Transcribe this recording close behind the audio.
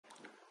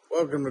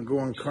Welcome to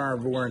Going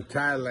Carnivore in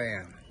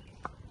Thailand.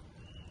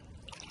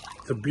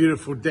 It's a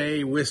beautiful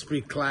day,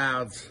 wispy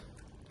clouds.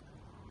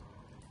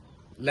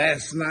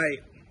 Last night,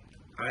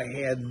 I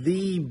had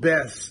the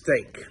best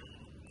steak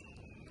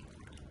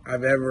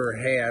I've ever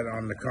had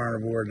on the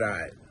carnivore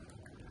diet.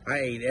 I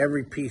ate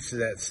every piece of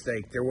that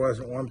steak. There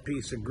wasn't one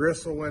piece of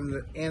gristle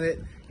in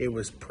it. It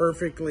was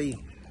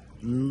perfectly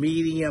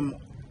medium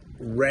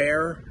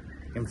rare.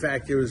 In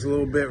fact, it was a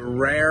little bit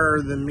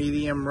rarer than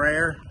medium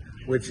rare,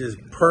 which is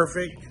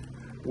perfect.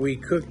 We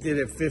cooked it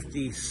at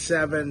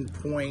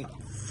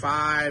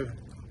 57.5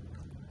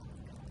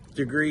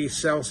 degrees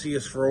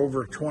Celsius for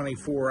over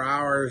 24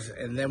 hours,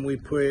 and then we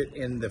put it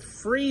in the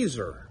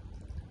freezer.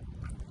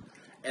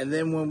 And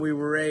then when we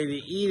were ready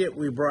to eat it,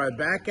 we brought it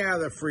back out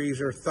of the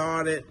freezer,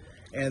 thawed it,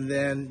 and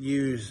then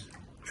used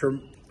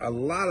a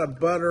lot of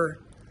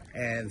butter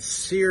and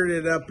seared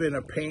it up in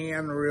a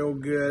pan real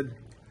good.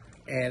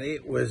 And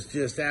it was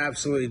just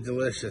absolutely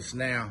delicious.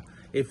 Now,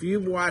 if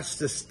you've watched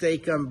the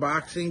steak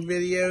unboxing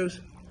videos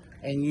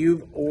and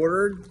you've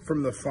ordered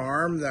from the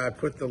farm that I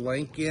put the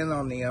link in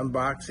on the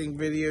unboxing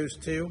videos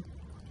too,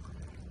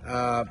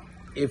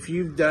 if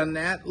you've done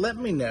that, let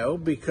me know,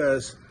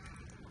 because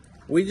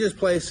we just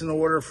placed an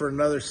order for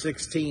another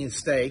 16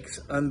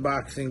 steaks,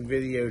 unboxing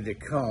video to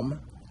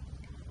come.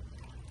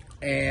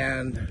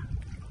 And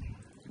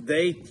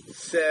they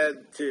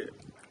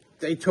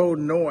told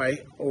Noi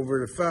over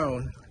the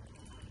phone,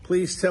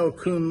 please tell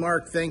Coon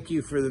Mark thank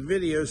you for the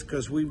videos,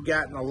 because we've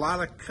gotten a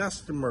lot of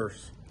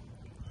customers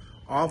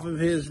off of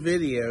his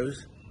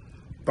videos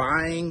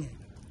buying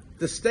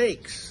the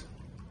steaks.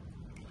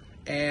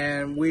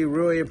 And we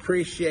really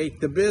appreciate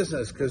the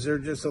business, because they're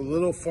just a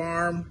little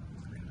farm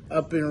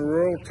up in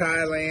rural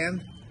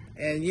Thailand.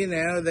 And, you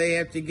know, they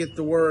have to get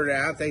the word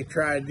out. They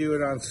try to do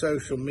it on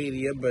social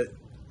media, but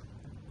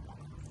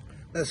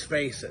let's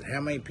face it,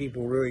 how many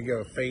people really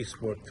go to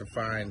Facebook to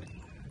find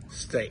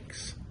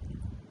steaks?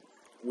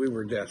 We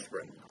were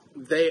desperate.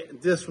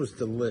 This was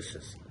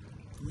delicious.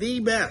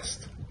 The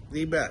best.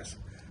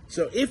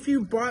 So if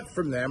you bought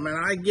from them, and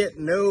I get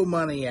no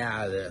money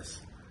out of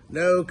this,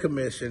 no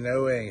commission,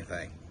 no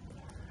anything,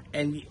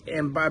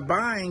 and by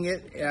buying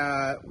it,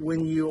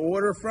 when you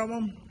order from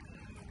them,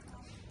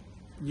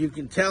 you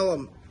can tell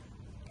them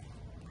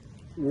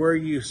where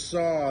you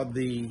saw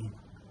the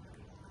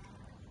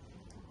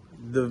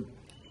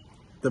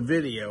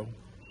video,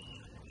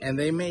 and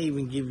they may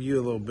even give you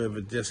a little bit of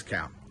a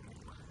discount.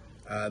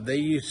 They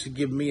used to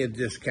give me a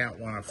discount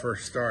when I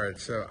first started,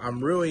 so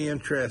I'm really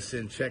interested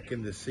in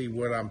checking to see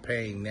what I'm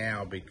paying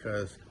now,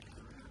 because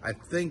I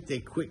think they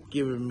quit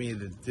giving me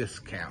the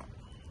discount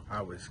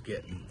I was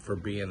getting for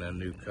being a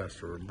new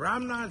customer, but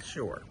I'm not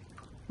sure.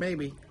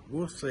 Maybe.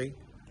 We'll see.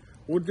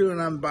 We'll do an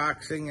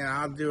unboxing, and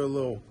I'll do a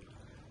little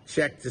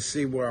check to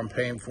see what I'm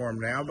paying for them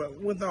now, but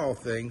with all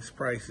things,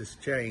 prices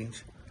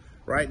change.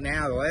 Right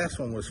now, the last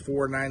one was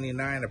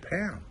 $4.99 a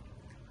pound.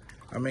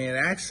 I mean, it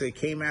actually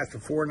came out to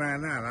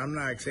 $4.99. I'm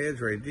not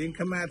exaggerating. It didn't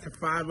come out to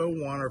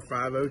 $5.01 or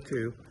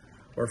 $5.02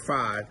 or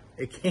 $5.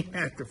 It came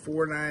out to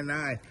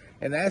 $4.99,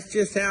 and that's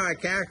just how I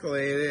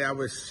calculated it. I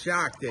was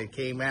shocked that it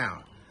came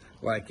out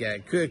like that.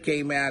 It could have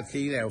came out to,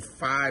 you know,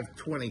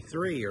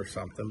 $5.23 or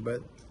something,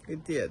 but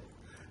it did.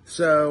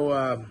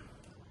 So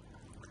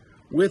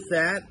with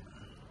that,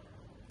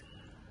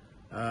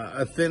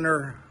 a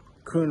thinner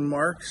Coon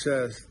Mark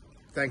says,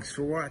 thanks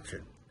for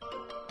watching.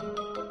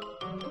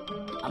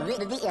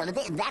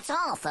 That's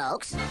all,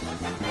 folks.